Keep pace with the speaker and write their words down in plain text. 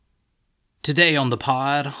Today on the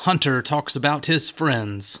pod, Hunter talks about his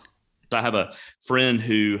friends. I have a friend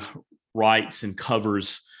who writes and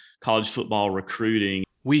covers college football recruiting.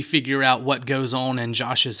 We figure out what goes on in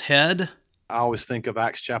Josh's head. I always think of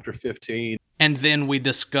Acts chapter 15. And then we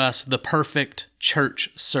discuss the perfect church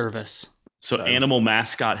service. So animal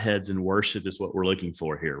mascot heads and worship is what we're looking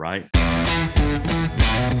for here, right?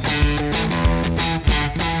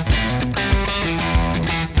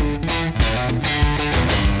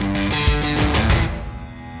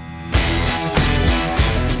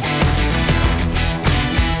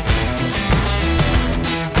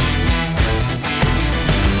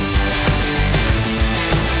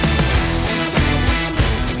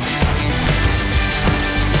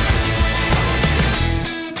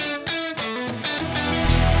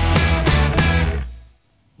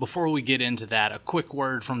 Before we get into that, a quick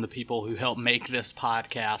word from the people who help make this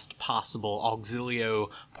podcast possible, Auxilio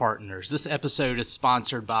Partners. This episode is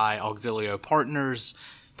sponsored by Auxilio Partners,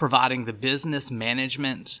 providing the business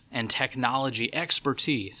management and technology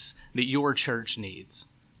expertise that your church needs.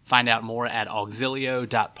 Find out more at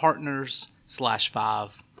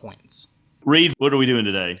auxilio.partners/5points. Reed, what are we doing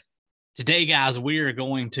today? Today, guys, we are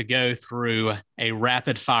going to go through a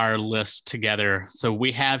rapid fire list together. So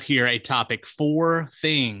we have here a topic: 4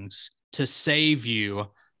 things to save you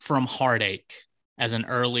from heartache as an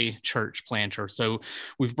early church planter. So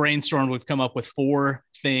we've brainstormed, we've come up with 4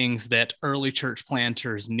 things that early church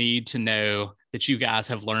planters need to know that you guys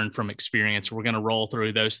have learned from experience. We're going to roll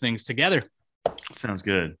through those things together. Sounds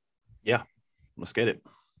good. Yeah, let's get it.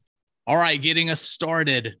 All right, getting us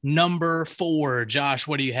started. Number 4, Josh,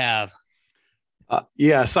 what do you have?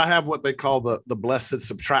 Yes, I have what they call the blessed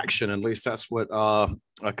subtraction. At least that's what a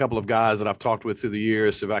couple of guys that I've talked with through the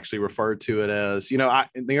years have actually referred to it as. You know,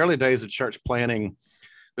 in the early days of church planning,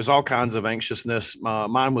 there's all kinds of anxiousness.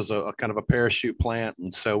 Mine was a kind of a parachute plant,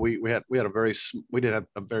 and so we did have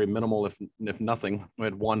a very minimal, if nothing. We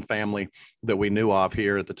had one family that we knew of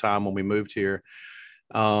here at the time when we moved here.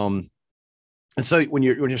 And so when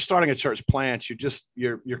you're starting a church plant,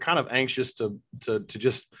 you're kind of anxious to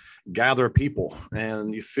just gather people,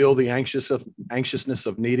 and you feel the anxiousness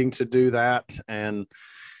of needing to do that. And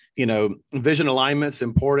you know, vision alignment's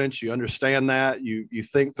important. You understand that. You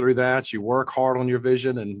think through that. You work hard on your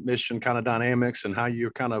vision and mission kind of dynamics and how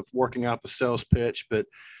you're kind of working out the sales pitch. But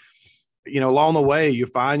you know, along the way, you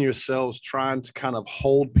find yourselves trying to kind of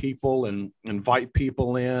hold people and invite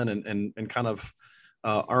people in and kind of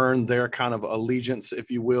earn their kind of allegiance,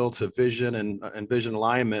 if you will, to vision and vision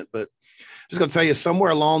alignment. But I'm just going to tell you,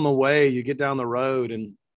 somewhere along the way, you get down the road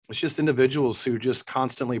and it's just individuals who are just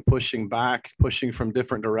constantly pushing from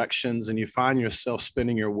different directions. And you find yourself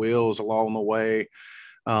spinning your wheels along the way,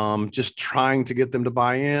 just trying to get them to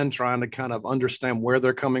buy in, trying to kind of understand where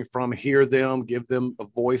they're coming from, hear them, give them a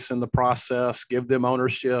voice in the process, give them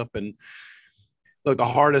ownership. And look, the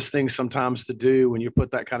hardest thing sometimes to do when you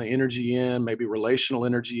put that kind of energy in, maybe relational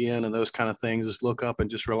energy in and those kind of things, is look up and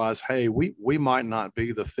just realize, hey, we might not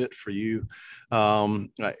be the fit for you.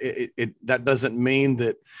 That doesn't mean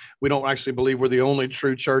that we don't actually believe we're the only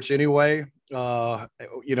true church anyway.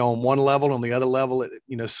 You know, on one level, on the other level,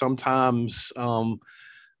 you know, sometimes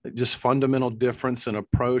just fundamental difference in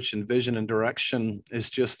approach and vision and direction is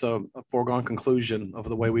just a foregone conclusion of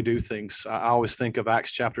the way we do things. I always think of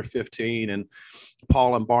Acts chapter 15 and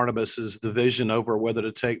Paul and Barnabas's division over whether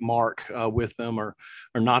to take Mark with them or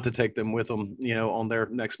not to take them with them, you know, on their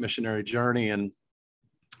next missionary journey. And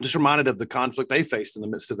just reminded of the conflict they faced in the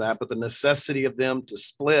midst of that, but the necessity of them to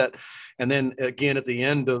split. And then again, at the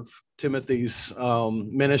end of Timothy's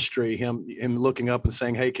ministry, him looking up and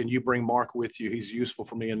saying, hey, can you bring Mark with you? He's useful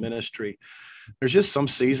for me in ministry. There's just some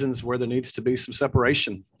seasons where there needs to be some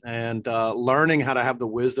separation, and learning how to have the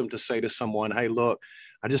wisdom to say to someone, hey, look,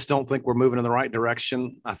 I just don't think we're moving in the right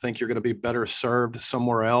direction. I think you're going to be better served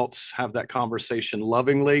somewhere else. Have that conversation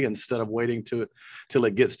lovingly instead of waiting till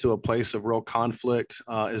it gets to a place of real conflict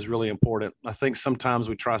is really important. I think sometimes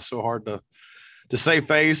we try so hard to save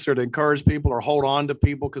face or to encourage people or hold on to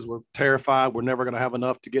people because we're terrified we're never going to have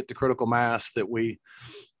enough to get to critical mass, that we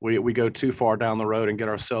go too far down the road and get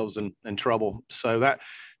ourselves in trouble. So that,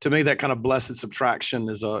 to me, that kind of blessed subtraction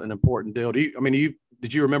is an important deal.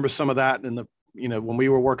 Did you remember some of that in the, you know, when we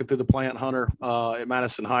were working through the plant, Hunter, at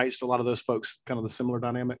Madison Heights? A lot of those folks kind of the similar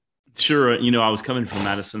dynamic? Sure. You know, I was coming from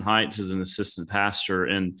Madison Heights as an assistant pastor,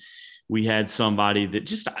 and we had somebody that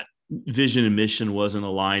just vision and mission wasn't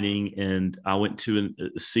aligning. And I went to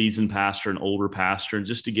a seasoned pastor, an older pastor, and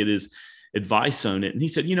just to get his advice on it. And he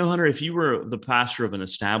said, you know, Hunter, if you were the pastor of an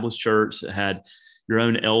established church that had your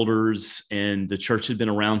own elders and the church had been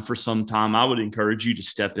around for some time, I would encourage you to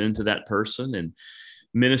step into that person and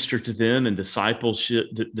minister to them and disciple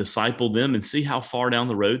them and see how far down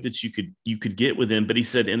the road that you could get with them. But he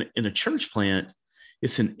said in a church plant,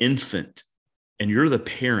 it's an infant and you're the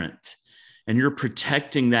parent and you're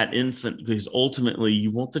protecting that infant because ultimately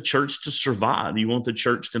you want the church to survive. You want the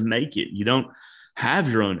church to make it. You don't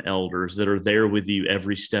have your own elders that are there with you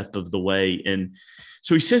every step of the way. And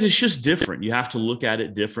so he said, it's just different. You have to look at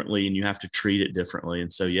it differently and you have to treat it differently.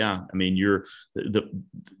 And so, yeah, I mean, you're the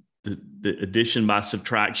addition by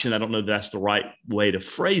subtraction. I don't know if that's the right way to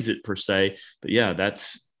phrase it per se, but yeah,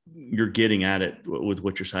 you're getting at it with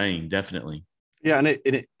what you're saying. Definitely. Yeah. And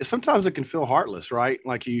it sometimes it can feel heartless, right?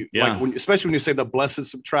 Like especially when you say the blessed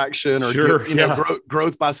subtraction or, sure,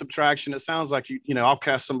 growth by subtraction, it sounds like I'll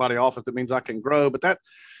cast somebody off if it means I can grow, but that,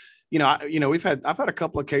 I've had a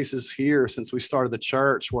couple of cases here since we started the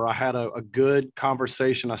church where I had a good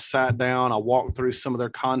conversation. I sat down, I walked through some of their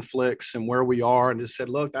conflicts and where we are, and just said,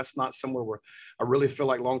 look, that's not somewhere where I really feel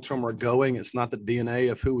like long-term we're going. It's not the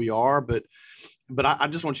DNA of who we are, but I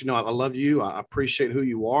just want you to know, I love you. I appreciate who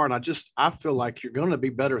you are. And I feel like you're going to be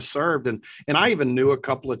better served. And I even knew a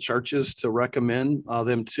couple of churches to recommend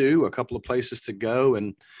them to, a couple of places to go.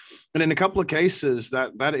 And in a couple of cases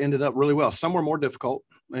that ended up really well. Some were more difficult,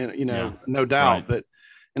 and, no doubt, right. But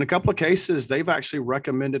in a couple of cases, they've actually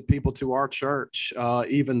recommended people to our church,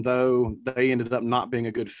 even though they ended up not being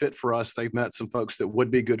a good fit for us. They've met some folks that would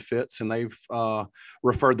be good fits, and they've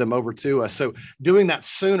referred them over to us. So doing that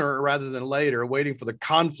sooner rather than later, waiting for the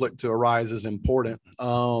conflict to arise is important.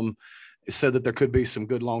 So that there could be some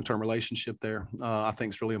good long-term relationship there, I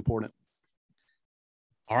think is really important.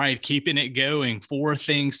 All right, keeping it going. 4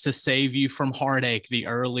 things to save you from heartache, the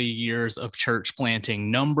early years of church planting.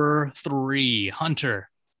 Number 3, Hunter.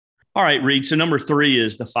 All right, Reed. So number 3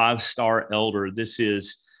 is the 5-star elder. This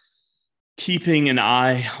is keeping an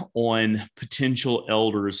eye on potential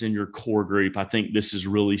elders in your core group. I think this is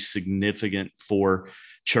really significant for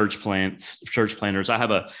church planters. I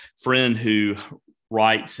have a friend who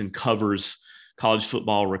writes and covers college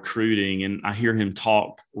football recruiting, and I hear him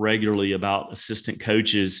talk regularly about assistant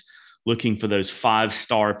coaches looking for those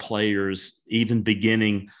 5-star players, even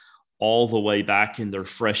beginning all the way back in their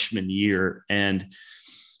freshman year. And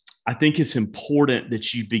I think it's important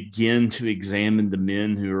that you begin to examine the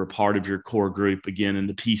men who are a part of your core group. Again, in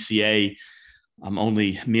the PCA,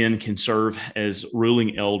 only men can serve as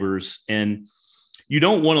ruling elders. And you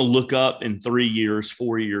don't want to look up in 3 years,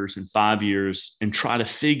 4 years, and 5 years and try to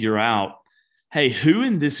figure out, hey, who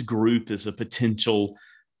in this group is a potential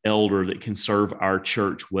elder that can serve our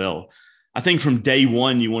church well? I think from day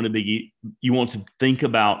one, you want to think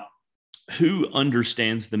about who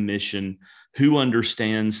understands the mission, who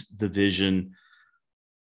understands the vision,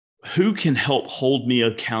 who can help hold me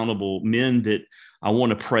accountable, men that I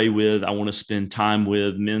want to pray with, I want to spend time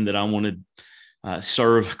with, men that I want to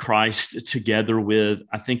serve Christ together with.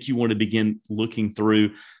 I think you want to begin looking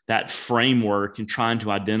through that framework and trying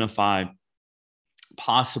to identify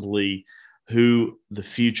possibly who the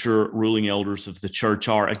future ruling elders of the church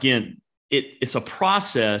are. Again, it's a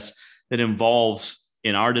process that involves,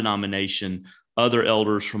 in our denomination, other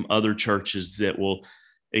elders from other churches that will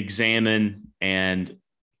examine and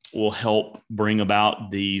will help bring about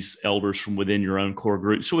these elders from within your own core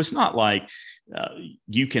group. So it's not like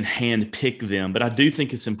you can hand pick them, but I do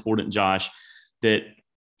think it's important, Josh, that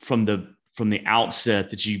from the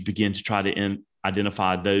outset that you begin to try to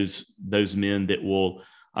identify those men that will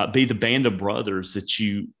be the band of brothers that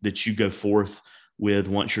you go forth with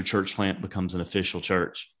once your church plant becomes an official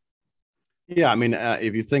church. Yeah, I mean,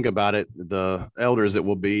 if you think about it, the elders that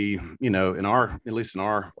will be, at least in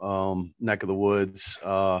our neck of the woods,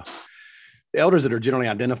 the elders that are generally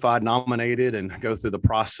identified, nominated, and go through the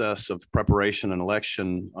process of preparation and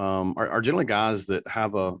election are generally guys that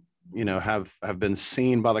have have been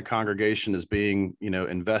seen by the congregation as being,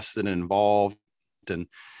 invested and involved, and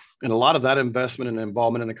a lot of that investment and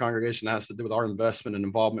involvement in the congregation has to do with our investment and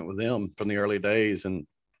involvement with them from the early days. And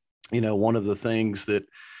one of the things that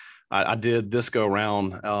I did this go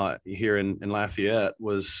around here in Lafayette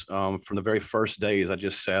was from the very first days, I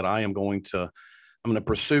just said, I'm going to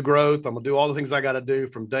pursue growth. I'm going to do all the things I got to do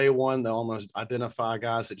from day one. They'll almost identify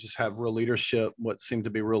guys that just have real leadership, what seem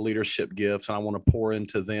to be real leadership gifts. And I want to pour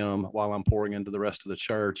into them while I'm pouring into the rest of the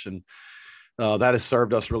church. And that has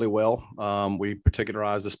served us really well. We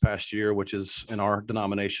particularized this past year, which is in our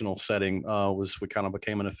denominational setting, we kind of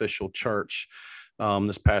became an official church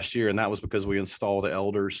this past year. And that was because we installed the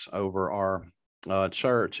elders over our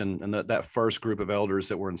church. And that first group of elders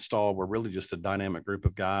that were installed were really just a dynamic group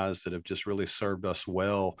of guys that have just really served us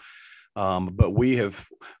well. But we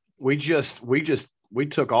just we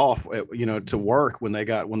took off, to work when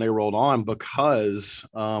they rolled on, because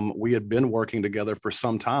we had been working together for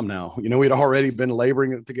some time now. We'd already been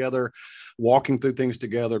laboring it together, walking through things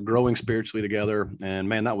together, growing spiritually together. And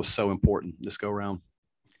man, that was so important this go around.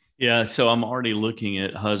 Yeah. So I'm already looking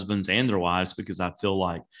at husbands and their wives, because I feel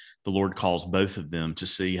like the Lord calls both of them to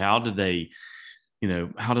see how do they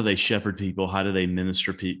shepherd people? How do they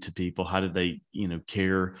minister to people? How do they,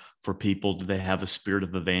 care for people? Do they have a spirit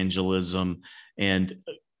of evangelism? And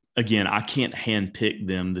again, I can't handpick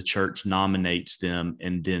them. The church nominates them,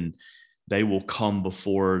 and then they will come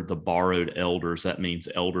before the borrowed elders. That means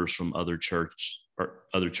elders from other churches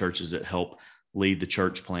that help lead the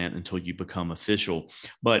church plant until you become official.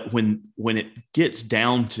 But when it gets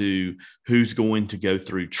down to who's going to go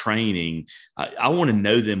through training, I want to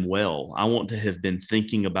know them well. I want to have been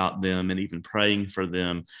thinking about them and even praying for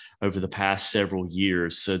them over the past several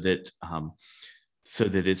years, so that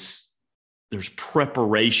there's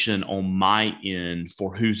preparation on my end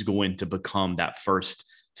for who's going to become that first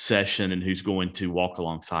session and who's going to walk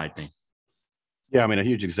alongside me. Yeah, I mean, a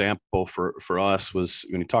huge example for us was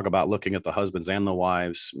when you talk about looking at the husbands and the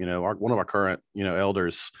wives. One of our current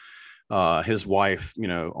elders, his wife,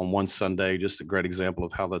 on one Sunday, just a great example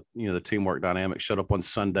of how the teamwork dynamic showed up on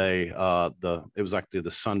Sunday. It was actually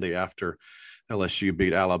the Sunday after LSU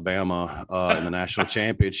beat Alabama in the national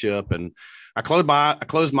championship, and I closed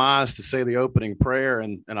my eyes to say the opening prayer,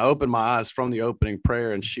 and I opened my eyes from the opening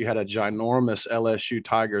prayer, and she had a ginormous LSU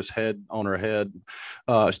Tigers head on her head,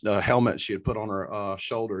 a helmet she had put on her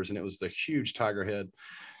shoulders, and it was the huge Tiger head.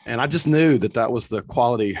 And I just knew that was the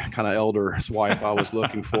quality kind of elder's wife I was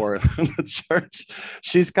looking for in the church.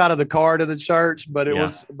 She's kind of the card of the church, but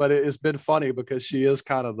it's been funny because she is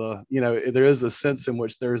kind of there is a sense in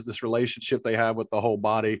which there is this relationship they have with the whole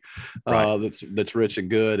body, that's rich and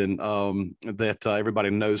good, and that everybody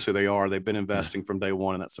knows who they are. They've been investing from day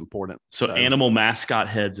one, and that's important. So animal mascot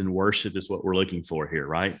heads in worship is what we're looking for here,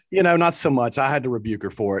 right? Not so much. I had to rebuke her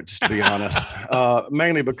for it, just to be honest,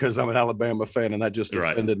 mainly because I'm an Alabama fan, and that just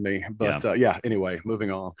offended me. But anyway, moving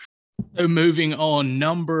on. So moving on,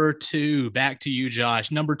 number 2, back to you, Josh.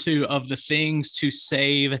 Number 2 of the things to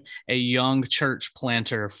save a young church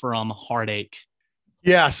planter from heartache.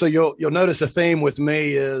 Yeah, so you'll notice a theme with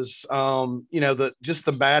me is just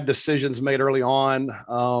the bad decisions made early on,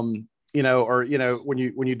 when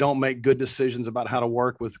you don't make good decisions about how to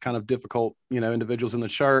work with kind of difficult individuals in the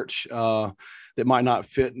church that might not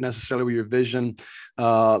fit necessarily with your vision.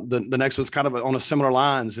 The next one's kind of on a similar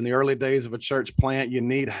lines. In the early days of a church plant, you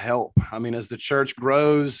need help. I mean, as the church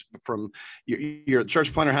grows, from your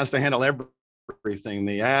church planter has to handle everything,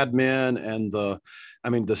 the admin and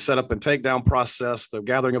the setup and takedown process, the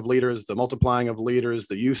gathering of leaders, the multiplying of leaders,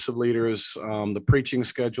 the use of leaders, the preaching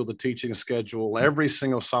schedule, the teaching schedule, every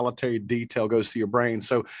single solitary detail goes through your brain.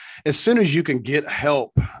 So as soon as you can get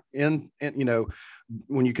help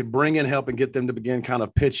when you could bring in help and get them to begin kind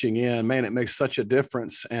of pitching in, man, it makes such a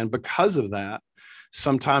difference. And because of that,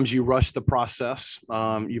 sometimes you rush the process.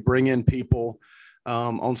 You bring in people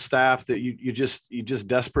on staff that you just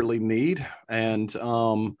desperately need, and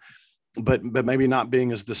but maybe not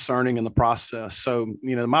being as discerning in the process. So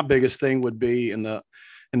my biggest thing would be in the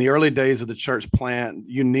early days of the church plant,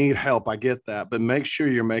 you need help. I get that, but make sure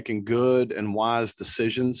you're making good and wise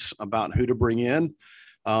decisions about who to bring in.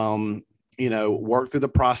 Work through the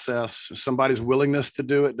process. Somebody's willingness to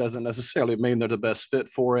do it doesn't necessarily mean they're the best fit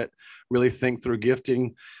for it. Really think through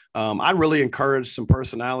gifting. I really encourage some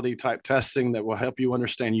personality type testing that will help you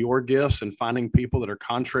understand your gifts and finding people that are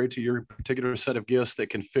contrary to your particular set of gifts that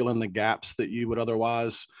can fill in the gaps that you would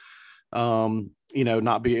otherwise,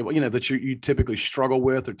 not be able, that you typically struggle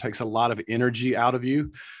with, or takes a lot of energy out of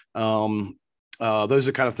you. Those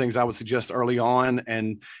are kind of things I would suggest early on,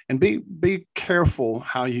 and be careful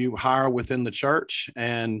how you hire within the church.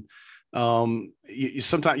 And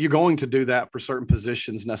sometimes you're going to do that for certain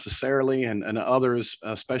positions necessarily, and others,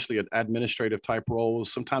 especially at administrative type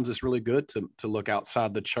roles. Sometimes it's really good to look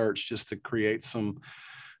outside the church just to create some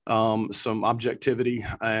objectivity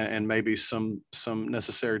and maybe some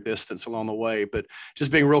necessary distance along the way, but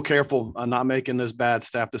just being real careful, not making those bad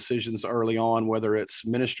staff decisions early on, whether it's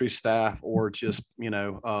ministry staff or just,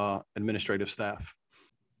 administrative staff.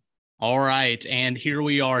 All right. And here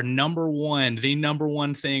we are. The number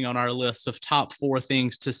one thing on our list of top 4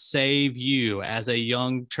 things to save you as a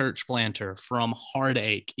young church planter from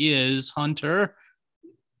heartache is, Hunter.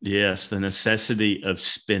 Yes, the necessity of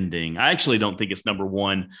spending. I actually don't think it's number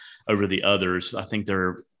 1 over the others. I think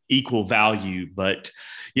they're equal value, but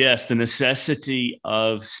yes, the necessity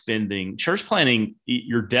of spending. Church planting,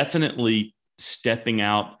 you're definitely stepping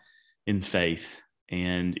out in faith.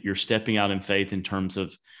 and you're stepping out in faith in terms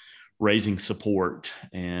of raising support.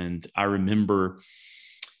 And I remember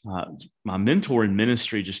my mentor in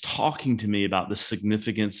ministry just talking to me about the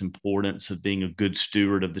significance, importance of being a good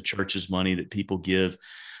steward of the church's money that people give,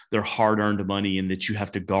 their hard-earned money, and that you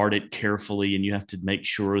have to guard it carefully, and you have to make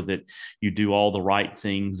sure that you do all the right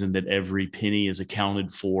things and that every penny is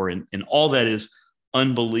accounted for. And all that is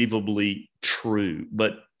unbelievably true.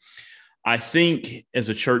 But I think as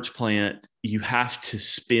a church plant, you have to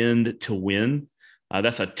spend to win.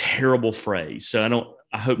 That's a terrible phrase. So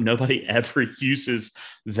I hope nobody ever uses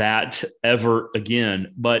that ever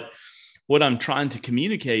again. But what I'm trying to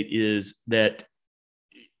communicate is that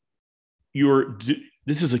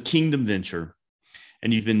this is a kingdom venture,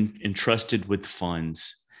 and you've been entrusted with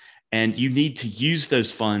funds, and you need to use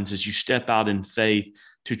those funds as you step out in faith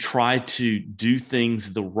to try to do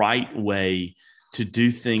things the right way, to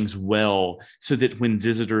do things well, so that when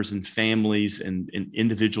visitors and families and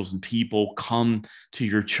individuals and people come to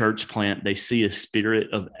your church plant, they see a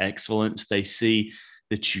spirit of excellence. They see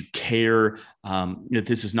that you care, that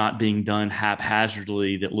this is not being done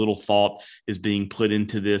haphazardly, that little thought is being put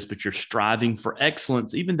into this, but you're striving for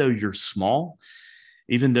excellence, even though you're small,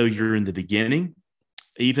 even though you're in the beginning,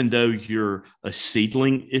 even though you're a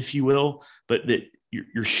seedling, if you will, but that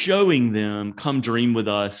you're showing them, come dream with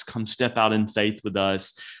us, come step out in faith with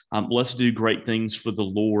us. Let's do great things for the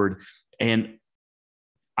Lord. And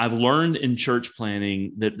I've learned in church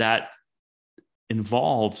planning that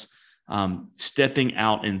involves stepping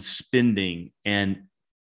out and spending. And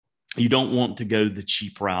you don't want to go the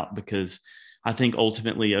cheap route, because I think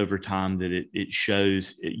ultimately over time that it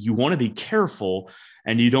shows you want to be careful,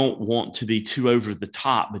 and you don't want to be too over the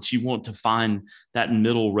top, but you want to find that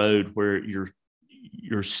middle road where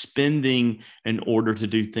you're spending in order to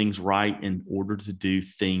do things right, in order to do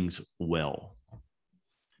things well.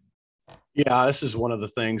 Yeah, this is one of the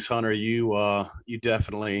things, Hunter, you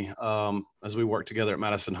definitely, as we work together at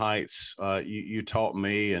Madison Heights, you taught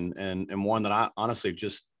me, and one that I honestly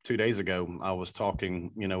just 2 days ago, I was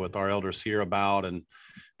talking, with our elders here about, and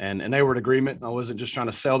they were in agreement. I wasn't just trying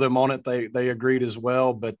to sell them on it. They agreed as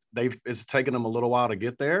well, but it's taken them a little while to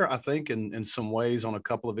get there, I think, in some ways, on a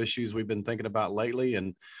couple of issues we've been thinking about lately.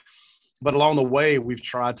 But along the way, we've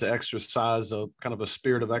tried to exercise a kind of a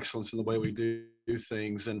spirit of excellence in the way we do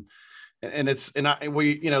things. The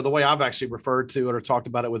way I've actually referred to it or talked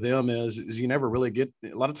about it with them is you never really get,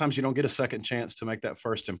 a lot of times you don't get a second chance to make that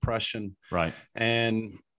first impression. Right.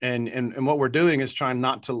 And what we're doing is trying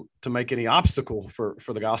not to make any obstacle for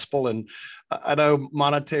the gospel. And I know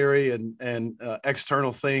monetary and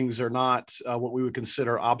external things are not what we would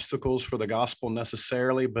consider obstacles for the gospel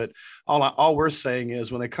necessarily. But all we're saying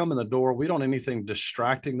is when they come in the door, we don't anything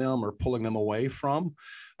distracting them or pulling them away from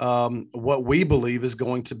what we believe is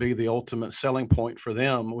going to be the ultimate selling point for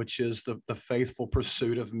them, which is the faithful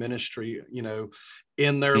pursuit of ministry,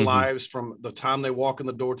 in their lives from the time they walk in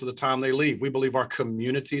the door to the time they leave. We believe our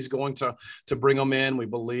community is going to bring them in. We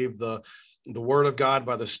believe the word of God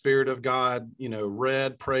by the Spirit of God,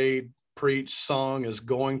 read, prayed, preached, sung is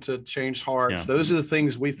going to change hearts. Yeah. Those are the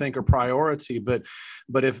things we think are priority. But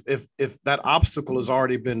if that obstacle has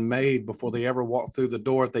already been made before they ever walk through the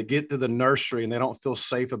door, if they get to the nursery and they don't feel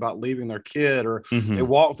safe about leaving their kid, or they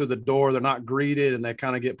walk through the door, they're not greeted and they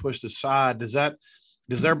kind of get pushed aside, is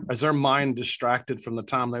their mind distracted from the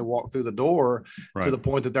time they walk through the door to the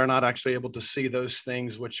point that they're not actually able to see those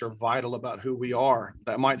things which are vital about who we are?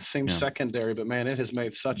 That might seem secondary, but man, it has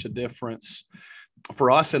made such a difference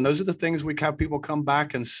for us. And those are the things we have people come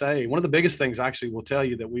back and say. One of the biggest things actually will tell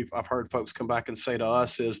you that I've heard folks come back and say to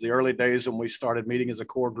us is the early days when we started meeting as a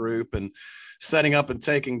core group and setting up and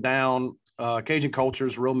taking down. Cajun culture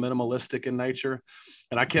is real minimalistic in nature.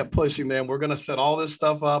 And I kept pushing them. We're going to set all this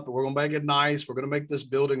stuff up and we're going to make it nice. We're going to make this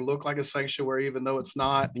building look like a sanctuary, even though it's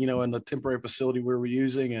not, in the temporary facility we were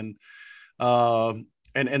using.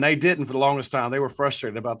 And they didn't for the longest time. They were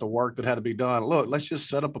frustrated about the work that had to be done. Look, let's just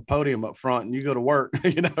set up a podium up front and you go to work,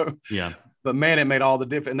 Yeah. But man, it made all the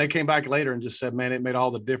difference. And they came back later and just said, man, it made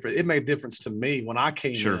all the difference. It made difference to me when I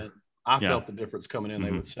came in. I felt the difference coming in,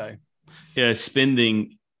 they would say. Yeah,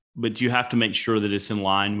 spending, but you have to make sure that it's in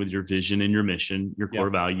line with your vision and your mission, your core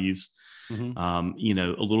values. A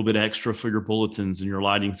little bit extra for your bulletins and your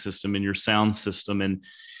lighting system and your sound system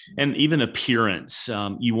and even appearance.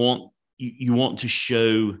 You want to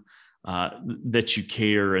show that you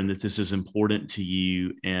care and that this is important to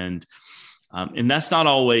you. And that's not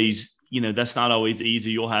always,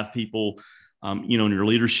 easy. You'll have people, in your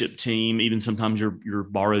leadership team, even sometimes your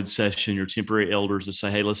borrowed session, your temporary elders to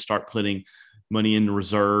say, hey, let's start putting money in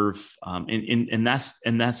reserve. And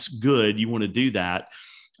that's good. You want to do that.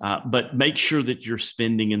 but make sure that you're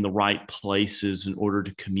spending in the right places in order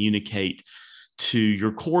to communicate to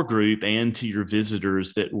your core group and to your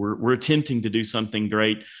visitors that we're attempting to do something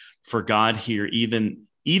great for God here, even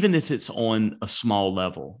if it's on a small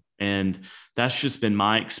level. And that's just been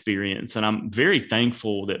my experience. And I'm very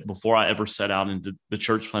thankful that before I ever set out into the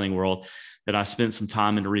church planting world, that I spent some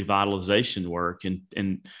time in revitalization work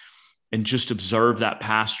and just observe that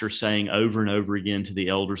pastor saying over and over again to the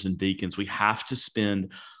elders and deacons, we have to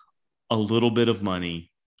spend a little bit of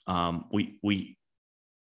money. We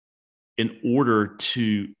in order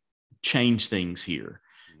to change things here.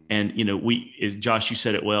 And, Josh, you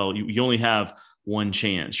said it well, you only have one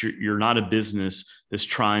chance. You're not a business that's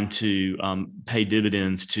trying to pay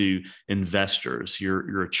dividends to investors.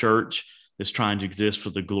 You're a church that's trying to exist for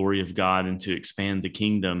the glory of God and to expand the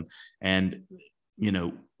kingdom. And,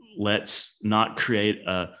 let's not create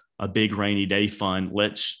a big rainy day fund.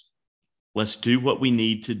 Let's do what we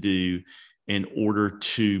need to do in order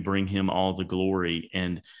to bring him all the glory.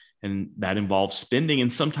 And that involves spending.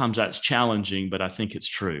 And sometimes that's challenging, but I think it's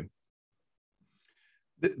true.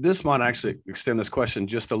 This might actually extend this question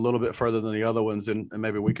just a little bit further than the other ones. And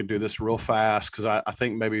maybe we could do this real fast, because I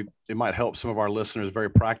think maybe it might help some of our listeners,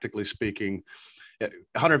 very practically speaking.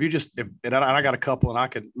 Hunter, and I got a couple, and I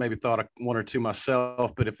could maybe thought of one or two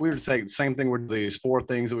myself, but if we were to say the same thing with these 4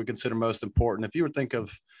 things that we consider most important, if you would think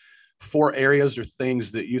of 4 areas or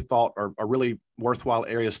things that you thought are really worthwhile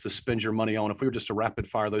areas to spend your money on, if we were just to rapid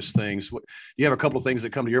fire those things, you have a couple of things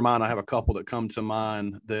that come to your mind. I have a couple that come to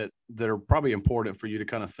mind that are probably important for you to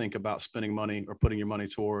kind of think about spending money or putting your money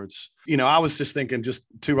towards. I was just thinking, just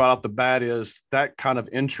 2 right off the bat, is that kind of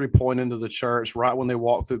entry point into the church, right when they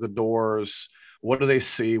walk through the doors. What do they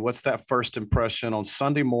see? What's that first impression on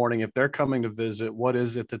Sunday morning? If they're coming to visit, what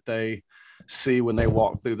is it that they see when they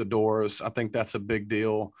walk through the doors? I think that's a big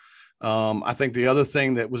deal. I think the other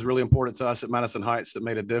thing that was really important to us at Madison Heights that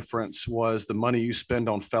made a difference was the money you spend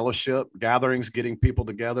on fellowship gatherings, getting people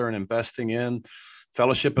together and investing in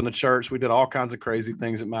fellowship in the church. We did all kinds of crazy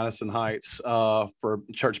things at Madison Heights for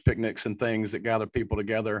church picnics and things that gather people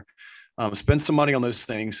together. Spend some money on those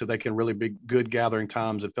things so they can really be good gathering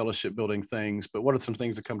times and fellowship building things. But what are some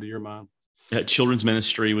things that come to your mind? Children's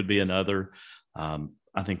ministry would be another.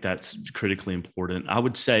 I think that's critically important. I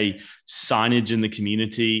would say signage in the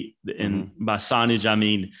community. And by signage, I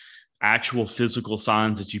mean actual physical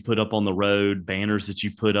signs that you put up on the road, banners that you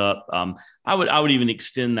put up. I would even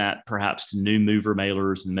extend that perhaps to new mover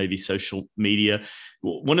mailers and maybe social media.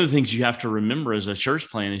 One of the things you have to remember as a church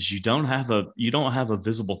plan is you don't have a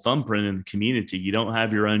visible thumbprint in the community. You don't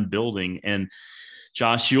have your own building. And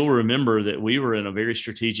Josh, you'll remember that we were in a very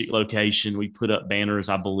strategic location. We put up banners,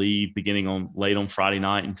 I believe, beginning late on Friday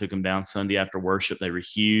night and took them down Sunday after worship. They were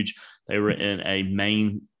huge. They were in a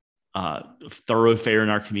main thoroughfare in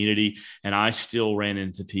our community. And I still ran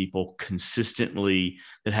into people consistently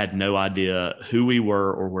that had no idea who we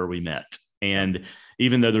were or where we met. And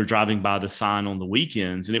even though they're driving by the sign on the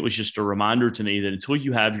weekends, and it was just a reminder to me that until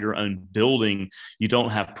you have your own building, you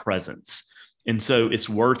don't have presence. And so it's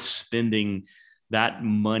worth spending that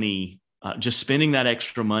money, just spending that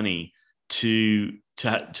extra money to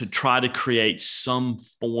try to create some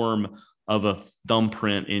form of a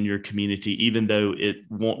thumbprint in your community, even though it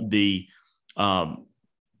won't be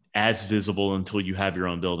as visible until you have your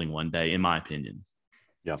own building one day, in my opinion.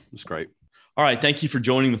 Yeah, that's great. All right. Thank you for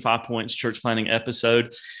joining the 5 Points Church Planting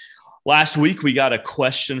episode. Last week, we got a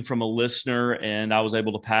question from a listener, and I was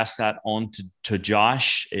able to pass that on to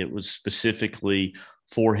Josh. It was specifically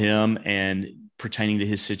for him and pertaining to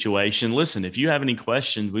his situation. Listen, if you have any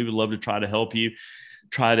questions, we would love to try to help you,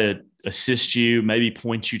 try to assist you, maybe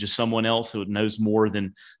point you to someone else who knows more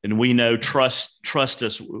than we know. Trust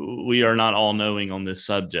us. We are not all knowing on this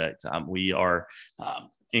subject. We are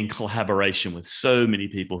in collaboration with so many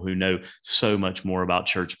people who know so much more about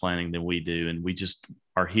church planting than we do. And we just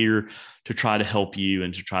are here to try to help you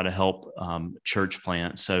and to try to help church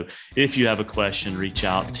plant. So if you have a question, reach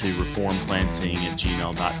out to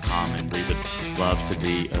reformplanting@gmail.com, and we would love to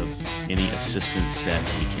be of any assistance that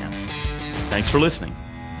we can. Thanks for listening.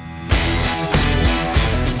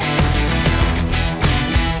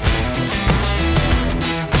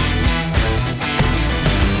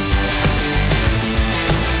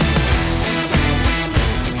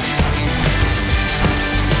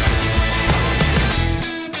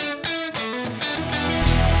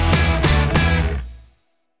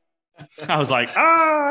 I was like,